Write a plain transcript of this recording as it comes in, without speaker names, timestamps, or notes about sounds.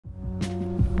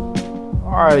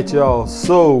All right, y'all.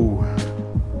 So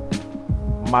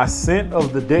my scent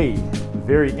of the day,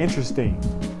 very interesting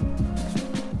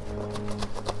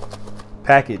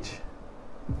package.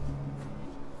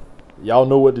 Y'all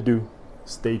know what to do.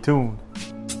 Stay tuned.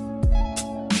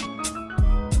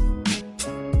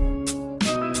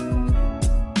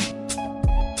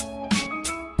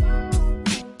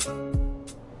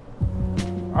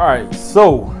 All right,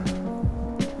 so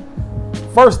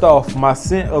first off, my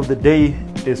scent of the day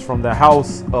is from the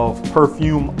house of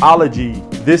Perfumology.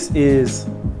 This is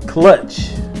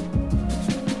Clutch.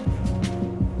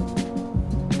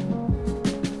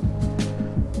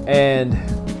 And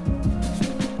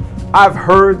I've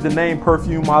heard the name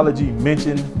Perfumology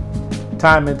mentioned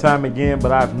time and time again,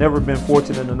 but I've never been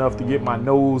fortunate enough to get my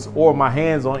nose or my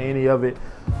hands on any of it.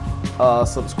 A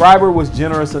subscriber was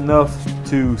generous enough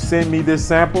to send me this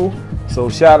sample, so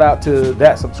shout out to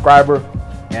that subscriber.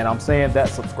 And I'm saying that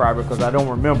subscriber because I don't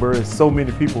remember. It's so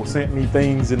many people sent me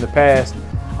things in the past,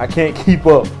 I can't keep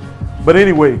up. But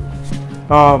anyway,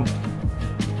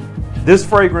 this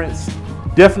fragrance,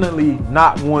 definitely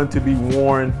not one to be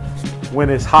worn when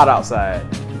it's hot outside.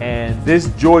 And this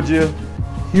Georgia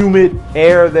humid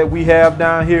air that we have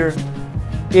down here,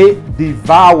 it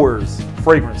devours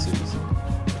fragrances.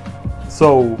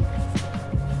 So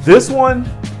this one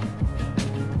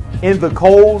in the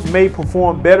cold may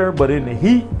perform better, but in the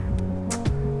heat,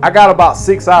 I got about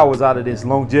 6 hours out of this.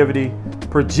 Longevity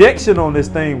projection on this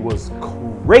thing was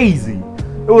crazy.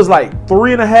 It was like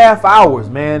 3.5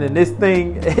 hours, man. And this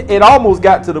thing, it almost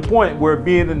got to the point where,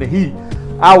 being in the heat,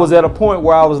 I was at a point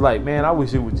where I was like, man, I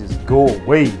wish it would just go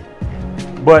away.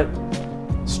 But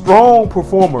strong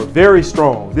performer, very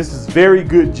strong. This is very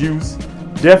good juice.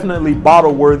 Definitely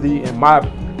bottle worthy in my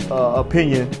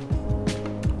opinion.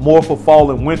 More for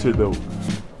fall and winter though.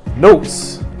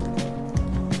 Notes.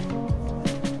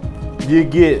 You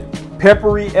get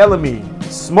peppery elemi,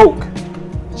 smoke,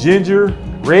 ginger,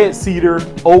 red cedar,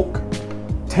 oak,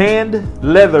 tanned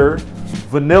leather,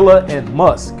 vanilla, and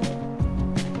musk.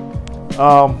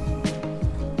 I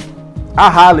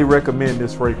highly recommend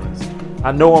this fragrance.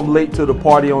 I know I'm late to the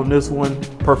party on this one.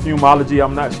 Perfumology,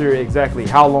 I'm not sure exactly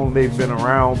how long they've been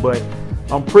around, but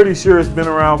I'm pretty sure it's been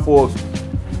around for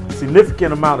a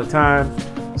significant amount of time.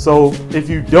 So if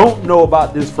you don't know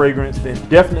about this fragrance, then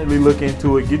definitely look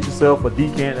into it. Get yourself a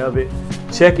decant of it.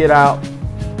 Check it out.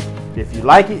 If you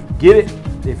like it, get it.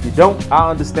 If you don't, I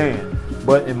understand.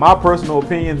 But in my personal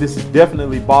opinion, this is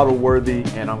definitely bottle worthy,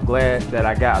 and I'm glad that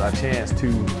I got a chance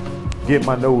to get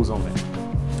my nose on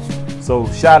it. So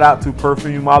shout out to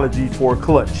Perfumology for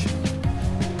Clutch.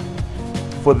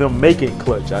 For them making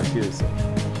Clutch, I should say.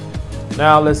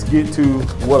 Now let's get to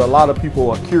what a lot of people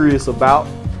are curious about.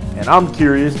 And I'm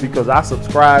curious because I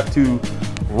subscribe to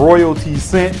Royalty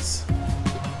Scents.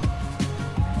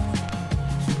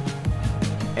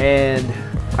 And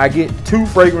I get 2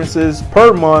 fragrances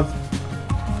per month.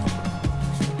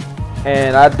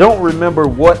 And I don't remember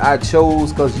what I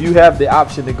chose, because you have the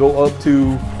option to go up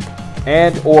to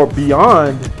and or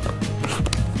beyond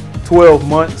 12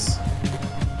 months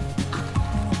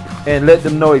and let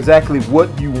them know exactly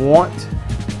what you want.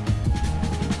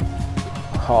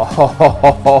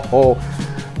 Oh,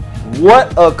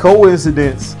 what a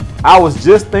coincidence. I was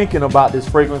just thinking about this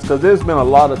fragrance because there's been a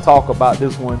lot of talk about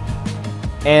this one.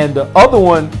 And the other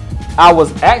one, I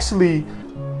was actually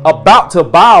about to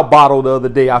buy a bottle the other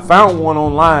day. I found one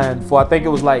online for, I think it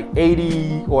was like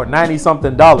 80 or 90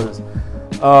 something dollars.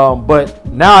 But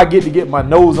now I get to get my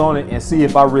nose on it and see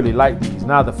if I really like these.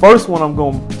 Now the first one I'm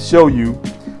going to show you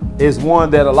is one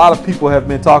that a lot of people have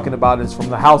been talking about. It's from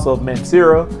the house of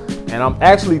Mancera. And I'm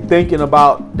actually thinking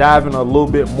about diving a little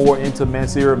bit more into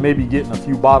Mancera, maybe getting a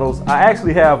few bottles. I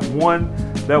actually have one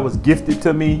that was gifted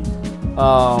to me.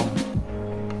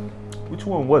 Which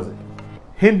one was it?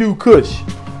 Hindu Kush.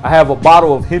 I have a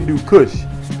bottle of Hindu Kush.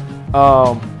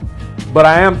 But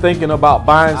I am thinking about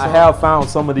buying some. I have found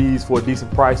some of these for a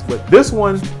decent price, but this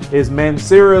one is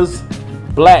Mancera's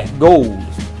Black Gold.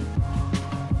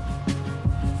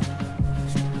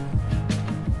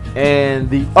 And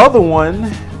the other one,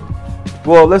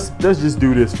 well, let's just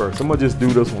do this first. I'm gonna just do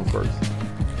this one first.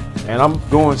 And I'm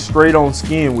going straight on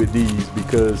skin with these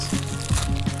because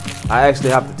I actually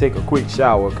have to take a quick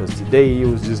shower, because today it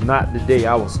was just not the day.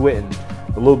 I was sweating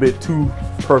a little bit too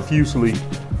profusely.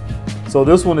 So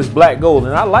this one is Black Gold,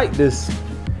 and I like this.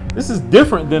 This is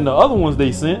different than the other ones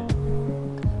they sent.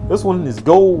 This one is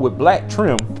gold with black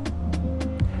trim.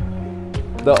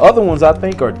 The other ones I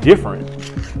think are different.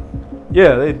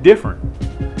 Yeah, they're different.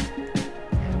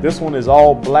 This one is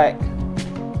all black,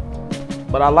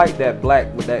 but I like that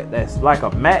black with that's like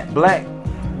a matte black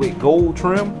with gold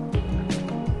trim.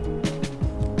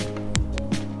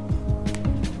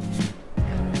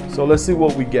 So let's see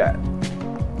what we got.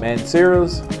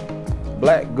 Mancera's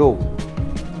Black Gold.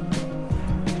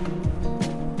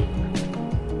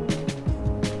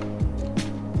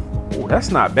 Oh, that's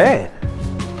not bad.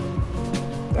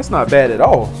 That's not bad at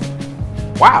all.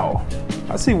 Wow.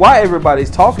 I see why everybody's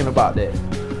talking about that.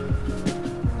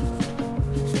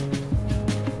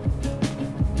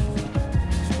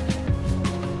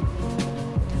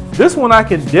 This one I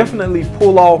can definitely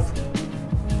pull off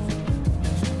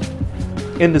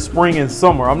in the spring and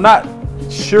summer. I'm not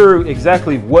sure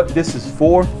exactly what this is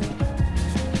for,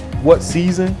 what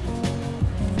season.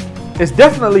 It's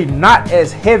definitely not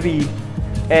as heavy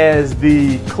as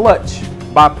the Clutch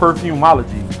by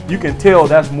Perfumology. You can tell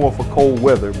that's more for cold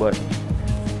weather, but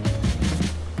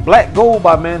Black Gold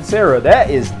by Mancera, that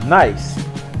is nice.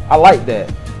 I like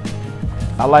that.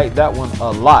 I like that one a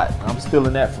lot. I'm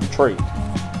stealing that from Trey.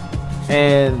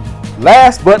 And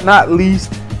last but not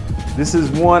least, this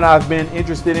is one I've been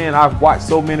interested in. I've watched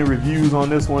so many reviews on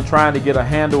this one, trying to get a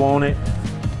handle on it.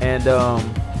 And the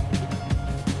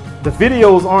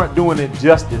videos aren't doing it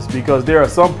justice, because there are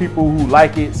some people who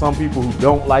like it, some people who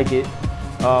don't like it.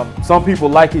 Some people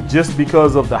like it just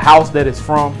because of the house that it's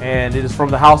from, and it is from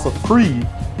the house of Creed.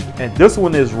 And this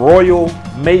one is Royal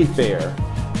Mayfair.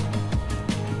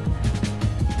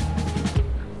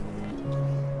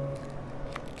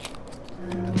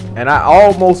 And I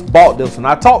almost bought this one.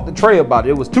 I talked to Trey about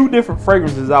it. It was two different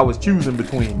fragrances I was choosing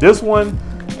between. This one,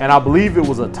 and I believe it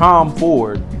was a Tom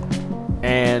Ford.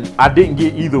 And I didn't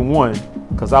get either one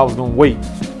because I was going to wait.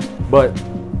 But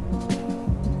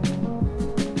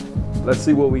let's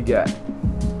see what we got.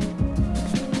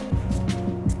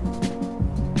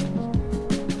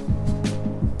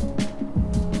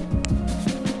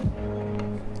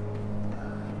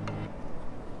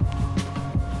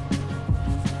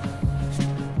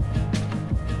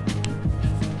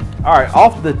 All right,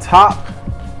 off the top,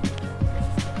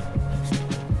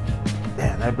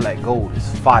 damn, that Black Gold is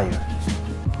fire.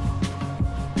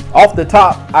 Off the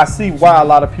top, I see why a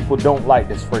lot of people don't like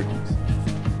this fragrance.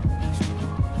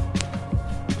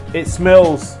 It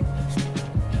smells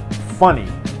funny.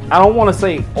 I don't want to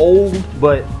say old,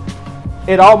 but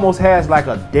it almost has like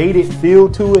a dated feel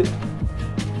to it.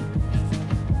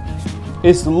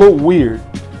 It's a little weird.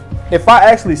 If I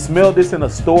actually smelled this in a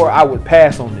store, I would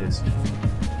pass on this.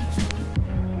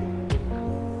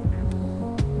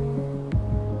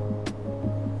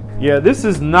 Yeah, this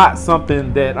is not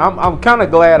something that I'm kind of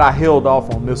glad I held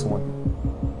off on this one.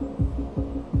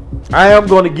 I am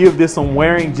going to give this some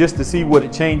wearing just to see what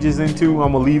it changes into.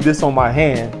 I'm going to leave this on my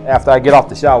hand after I get off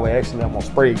the shower. Actually, I'm going to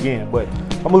spray again, but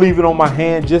I'm going to leave it on my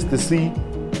hand just to see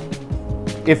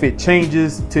if it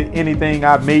changes to anything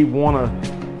I may want to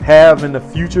have in the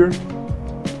future.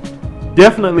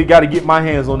 Definitely got to get my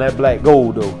hands on that Black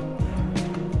Gold though.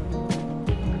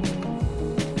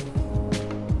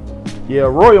 Yeah,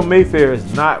 Royal Mayfair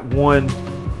is not one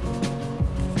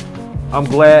I'm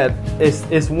glad,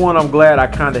 it's one I'm glad I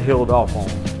kind of held off on.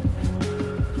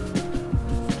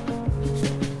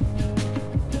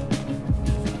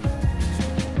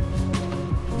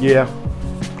 Yeah,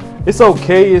 it's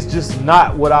okay, it's just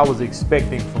not what I was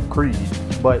expecting from Creed.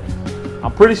 But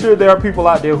I'm pretty sure there are people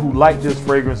out there who like this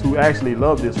fragrance, who actually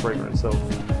love this fragrance. So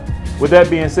with that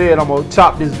being said, I'm gonna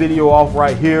chop this video off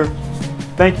right here.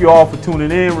 Thank you all for tuning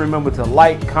in. Remember to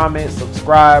like, comment,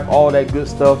 subscribe, all that good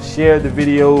stuff. Share the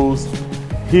videos.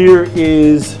 Here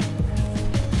is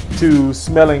to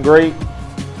Smelling Great.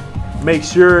 Make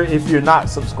sure if you're not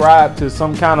subscribed to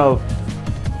some kind of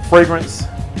fragrance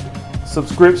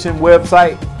subscription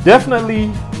website,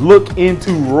 definitely look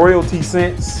into Royalty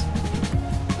Scents.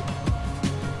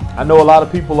 I know a lot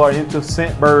of people are into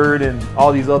Scentbird and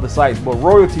all these other sites, but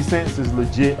Royalty Scents is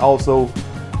legit also.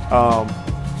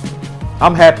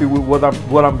 I'm happy with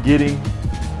what I'm getting.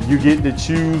 You get to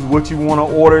choose what you want to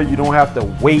order. You don't have to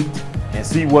wait and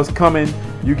see what's coming.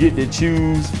 You get to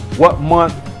choose what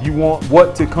month you want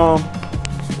what to come.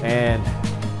 And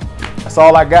that's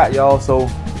all I got, y'all. So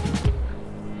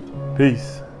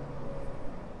peace.